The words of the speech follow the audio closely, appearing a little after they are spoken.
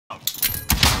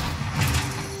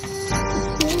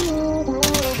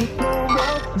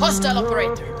Hostile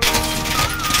operator.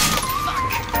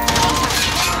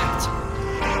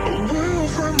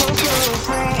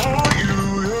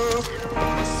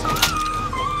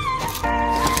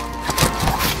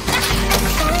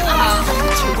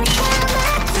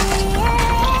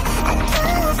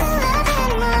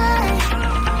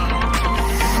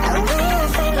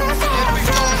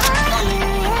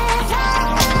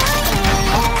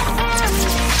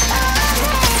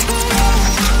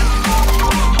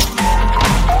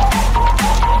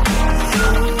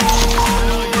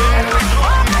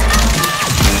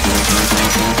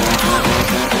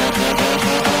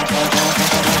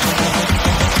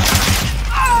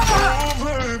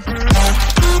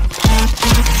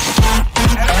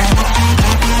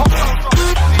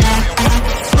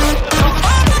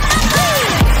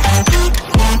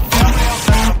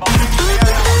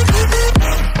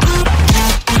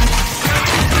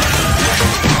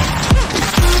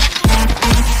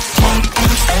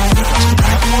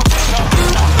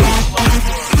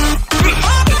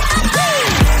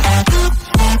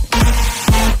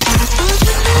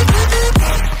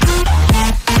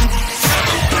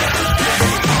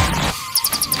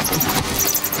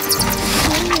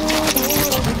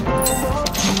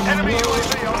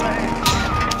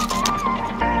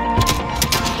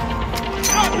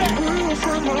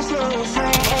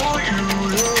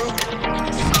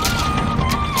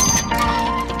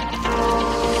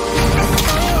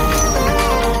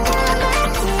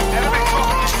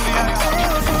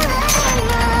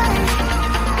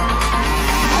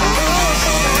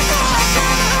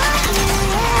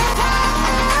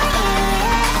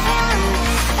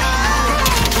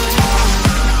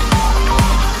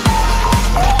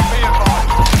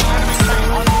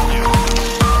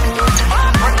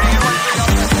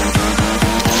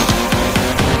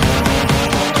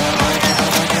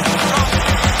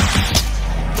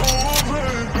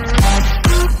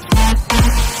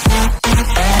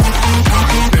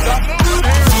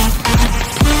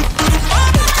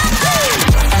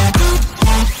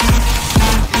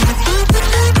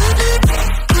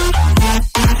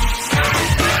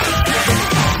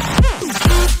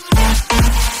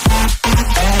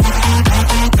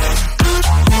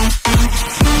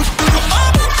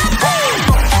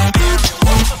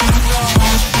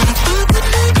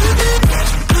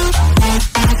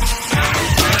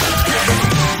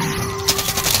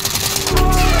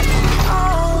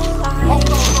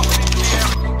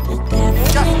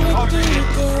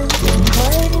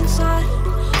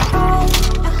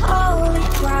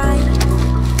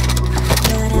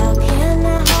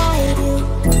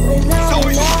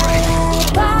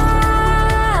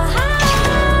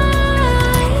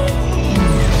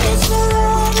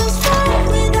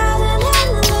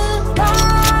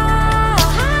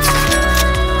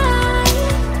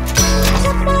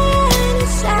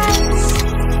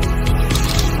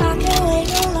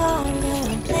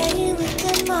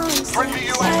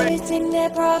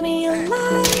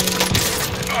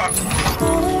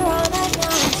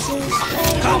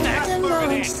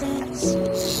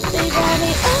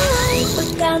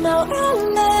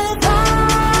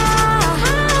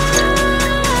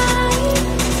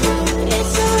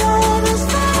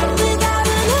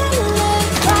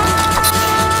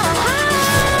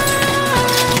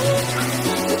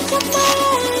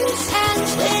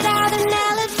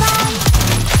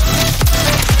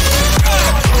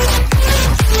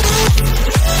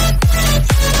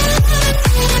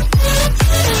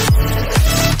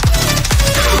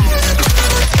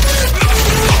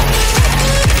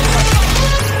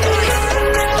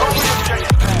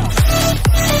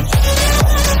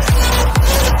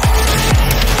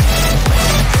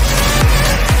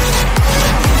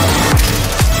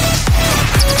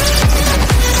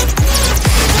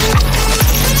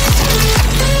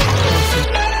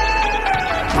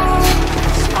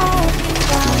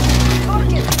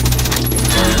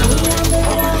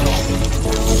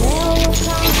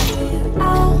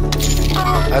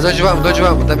 Dou de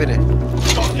vamos, tá virando.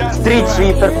 Street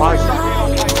Sweeper, parça.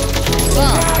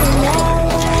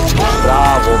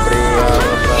 Bravo,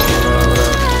 bravo.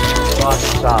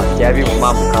 Nossa, Kevin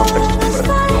uma camper.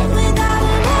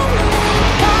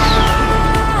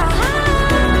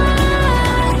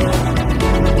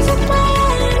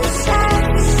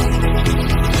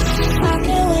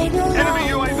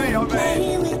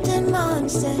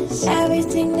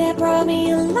 Everything that brought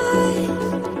me alive.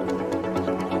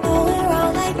 Oh, we're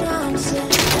all like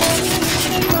nonsense.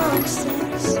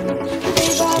 Nonsense. They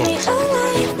brought me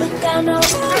alive, but got no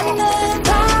alibi.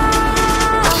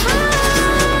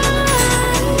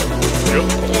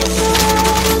 It's a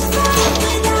world without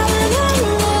an alibi.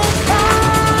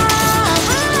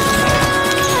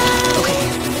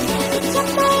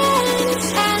 Okay.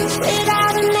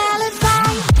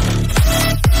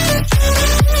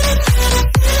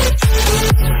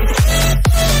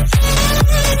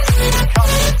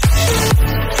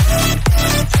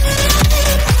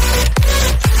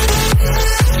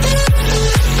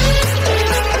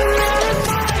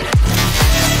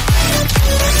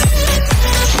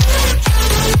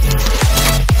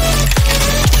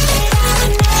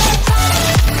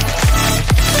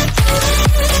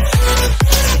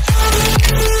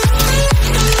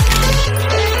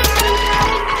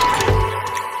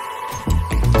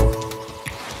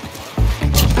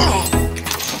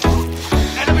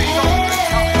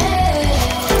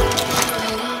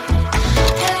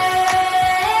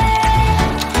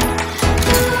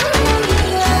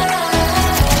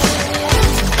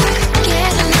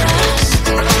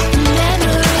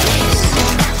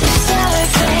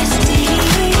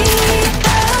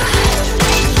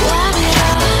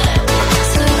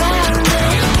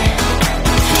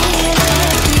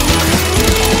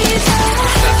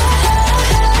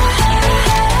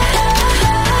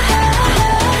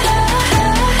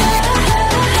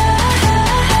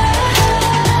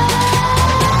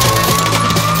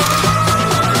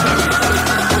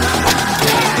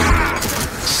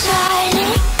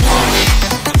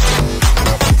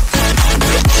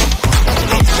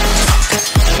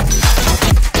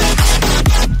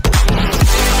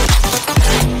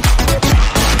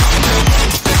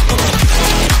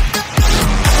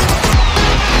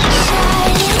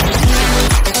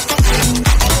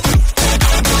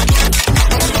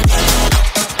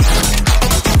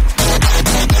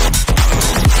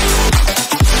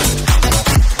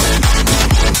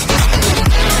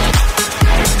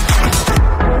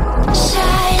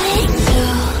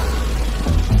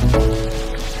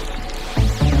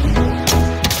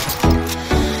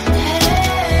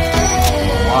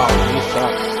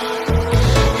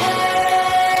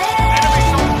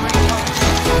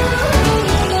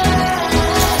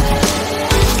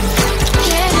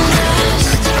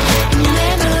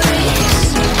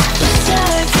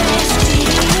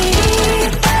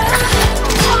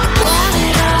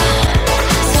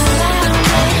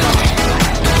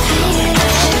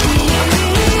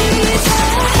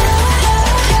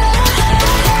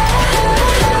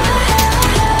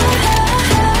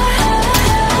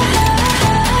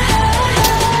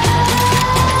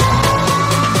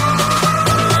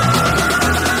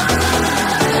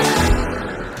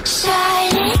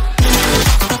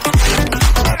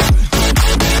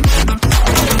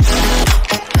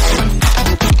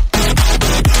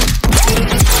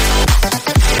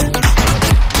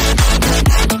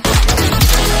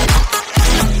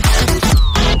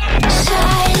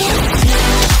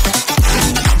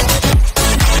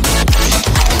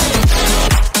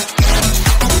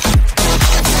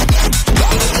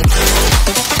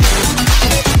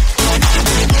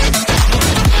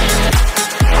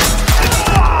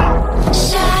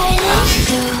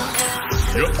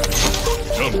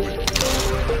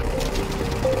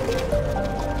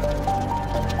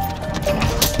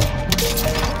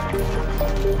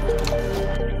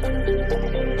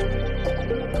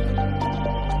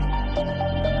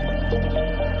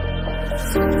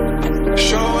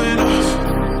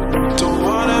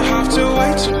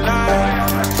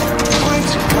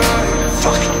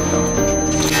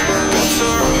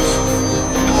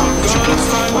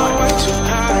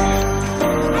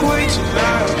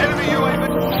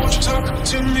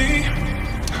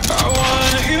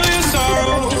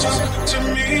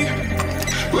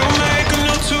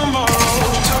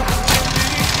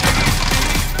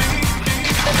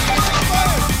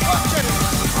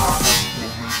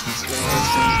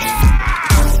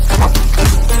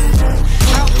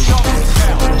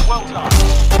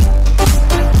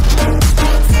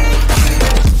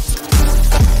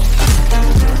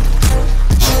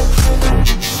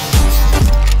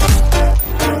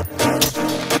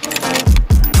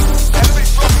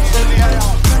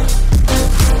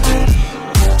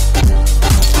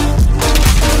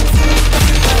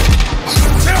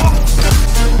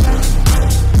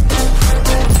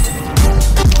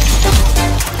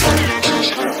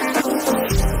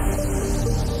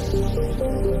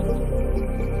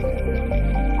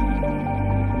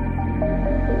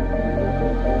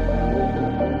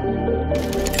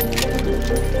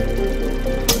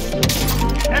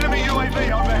 Enemy UAV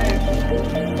overhead.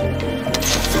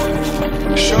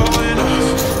 Showing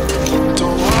off.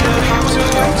 Don't wanna have to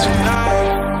wait tonight.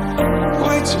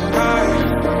 Wait tonight.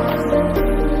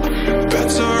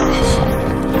 Better off.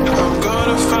 I'm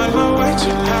gonna find my way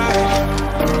tonight.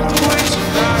 Wait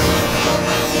tonight.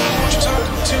 Won't you talk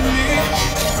to me?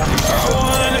 I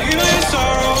wanna heal your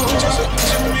sorrow. Just talk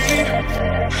to me.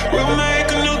 We'll make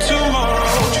a new tomorrow.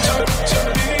 Won't you talk to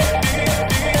me?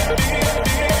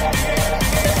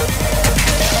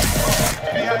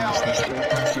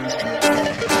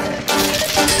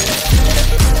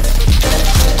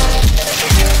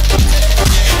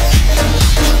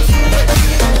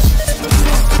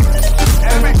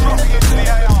 Enemy dropping into the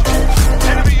AR.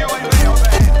 Enemy UAV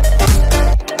overhead.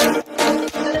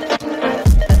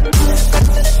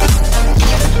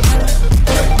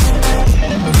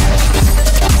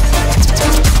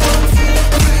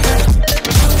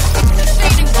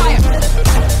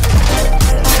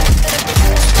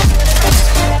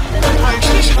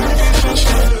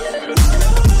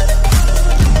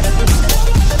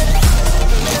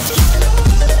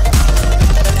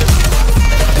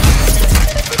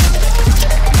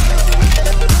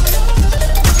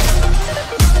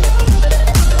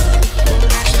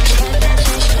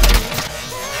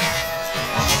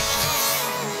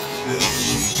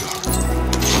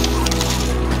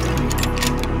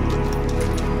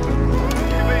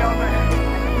 UAV overhead.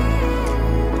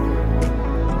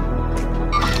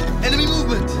 Enemy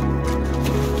movement!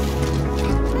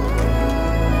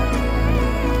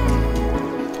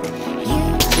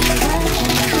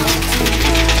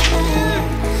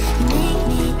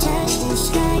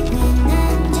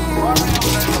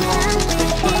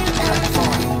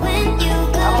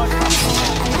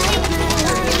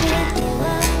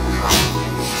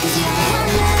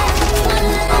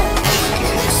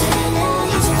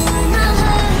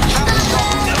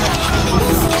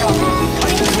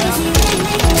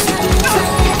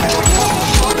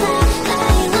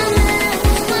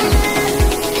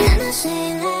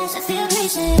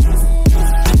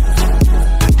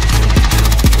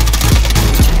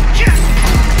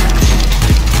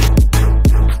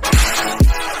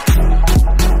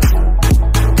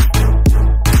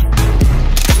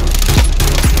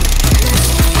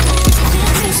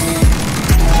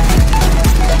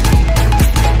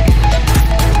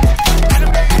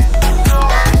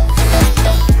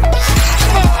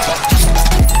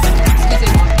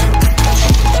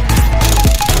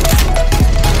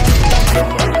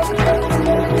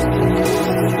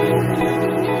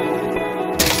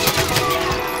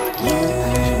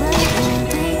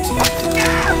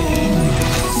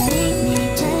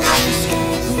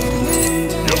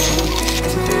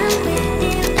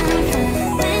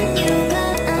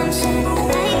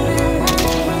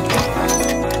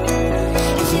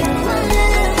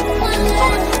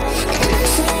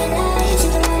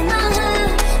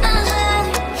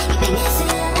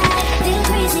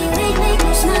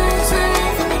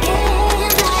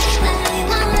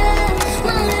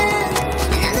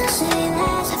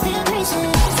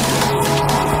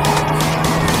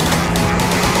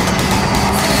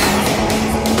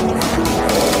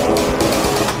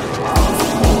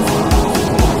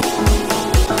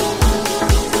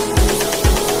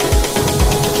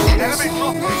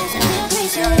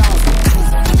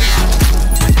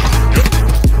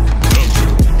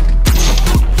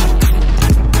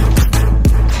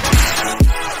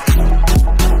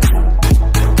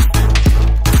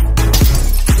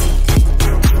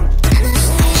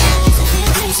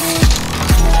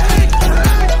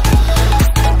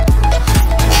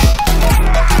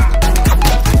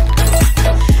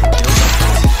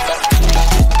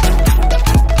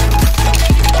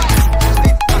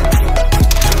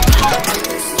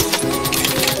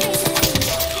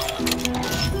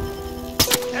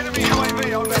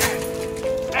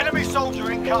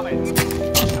 soldier incoming.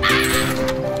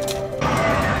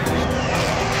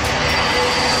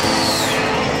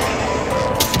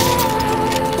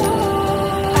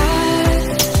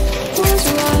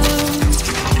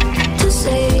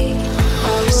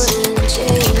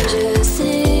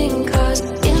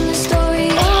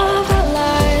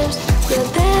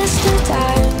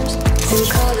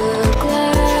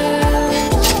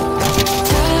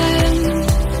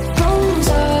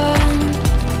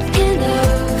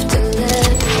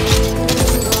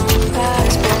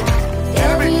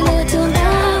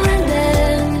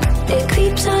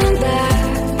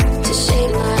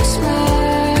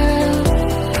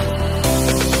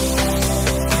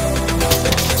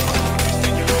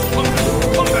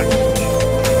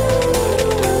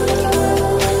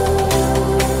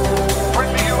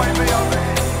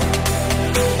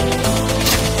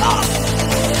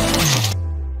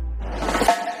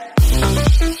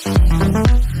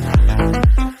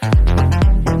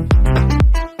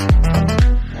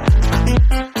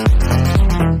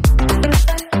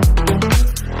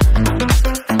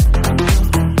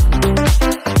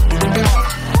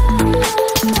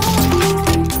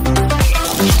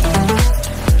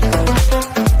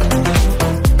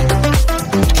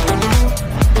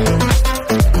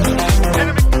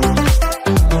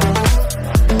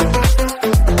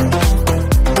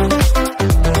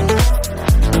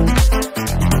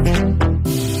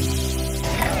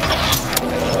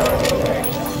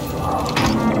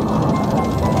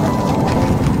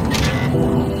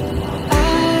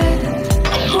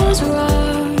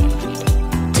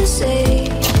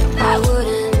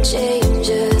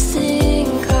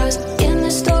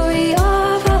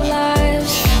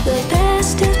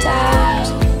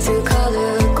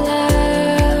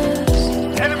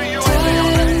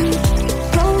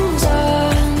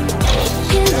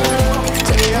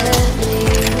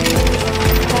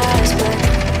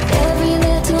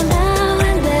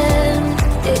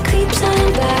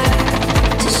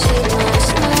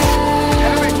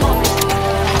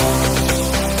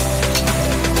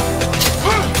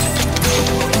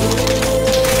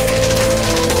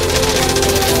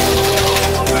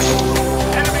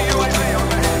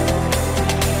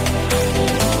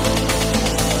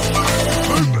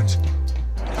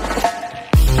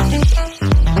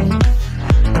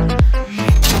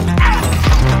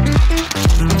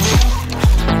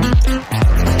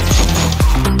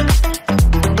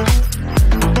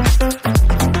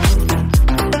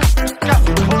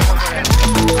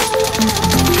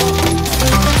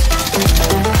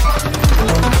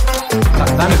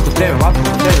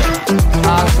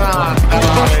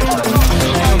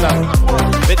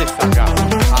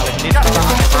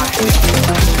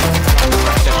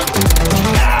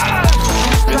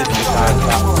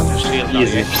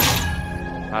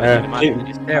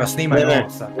 Evo, snimaj ovo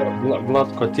sad.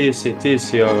 Vlatko, ti si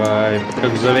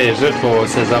kako zove, žrtvovo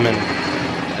se za mene.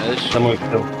 Za moj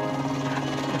krv.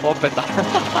 Opet,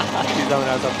 ti za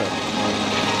mene zapeo.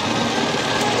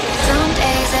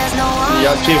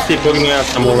 Ja čim si pognu, ja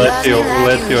sam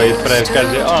uletio ispred,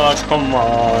 kaže, come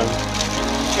on.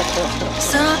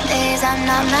 Some days I'm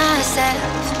not myself.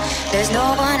 There's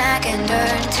no one I can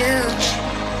turn to.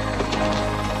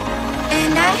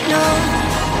 And I know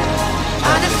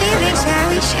all the feelings that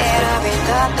we shared are in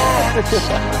the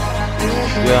past.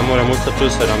 Ja moram ustati tu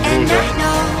 7 And druže. I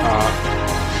know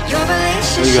your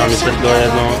Igra mi relationships se are do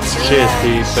jedno never meant to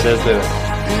 6:59. last.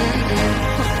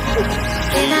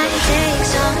 It might take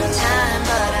some time,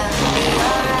 but I'll be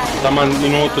alright. Taman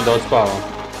minutu da odspavam.